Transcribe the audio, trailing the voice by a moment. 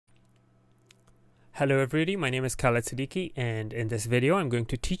Hello everybody, my name is Khaled Siddiqui, and in this video I'm going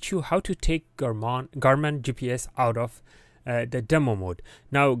to teach you how to take Garmin GPS out of the demo mode.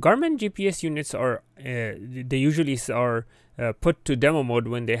 Now Garmin GPS units are they usually are put to demo mode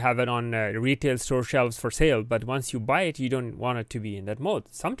when they have it on retail store shelves for sale, but once you buy it you don't want it to be in that mode.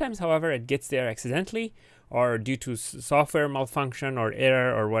 Sometimes however it gets there accidentally, or due to software malfunction or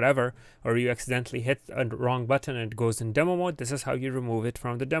error or whatever, or you accidentally hit a wrong button and it goes in demo mode. This is how you remove it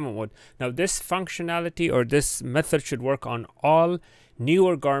from the demo mode. Now this functionality or this method should work on all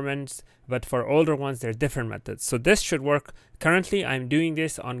newer Garmins, but for older ones there are different methods. So this should work. Currently I'm doing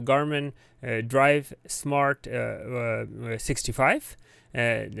this on Garmin Drive Smart 65.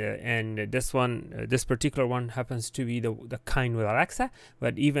 And this particular one happens to be the kind with Alexa,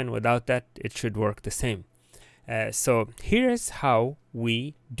 but even without that it should work the same. So here's how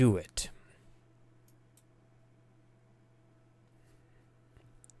we do it.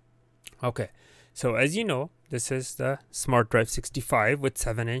 Okay, so as you know, this is the Smart Drive 65 with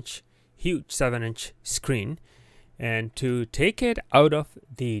 7-inch, huge 7-inch screen. And to take it out of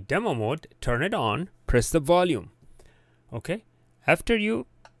the demo mode, turn it on, press the volume. Okay, after you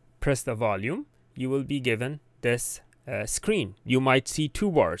press the volume, you will be given this screen. You might see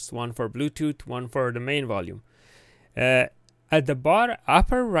two bars, one for Bluetooth, one for the main volume. At the bottom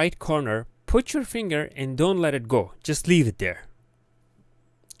upper right corner, put your finger and don't let it go. Just leave it there.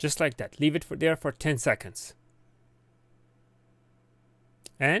 Just like that. Leave it there for 10 seconds.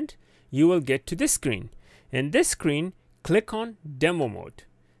 And you will get to this screen. In this screen, click on demo mode.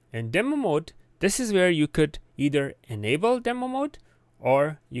 In demo mode, this is where you could either enable demo mode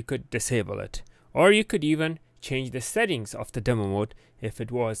or you could disable it. Or you could even change the settings of the demo mode if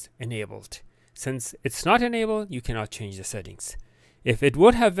it was enabled. Since it's not enabled, you cannot change the settings. If it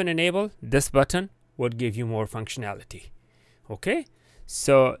would have been enabled, this button would give you more functionality. Okay,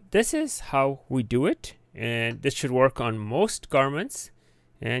 so this is how we do it, and this should work on most Garmins.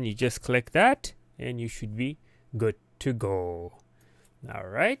 And you just click that and you should be good to go. All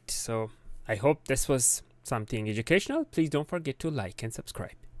right, so I hope this was something educational. Please don't forget to like and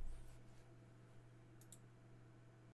subscribe.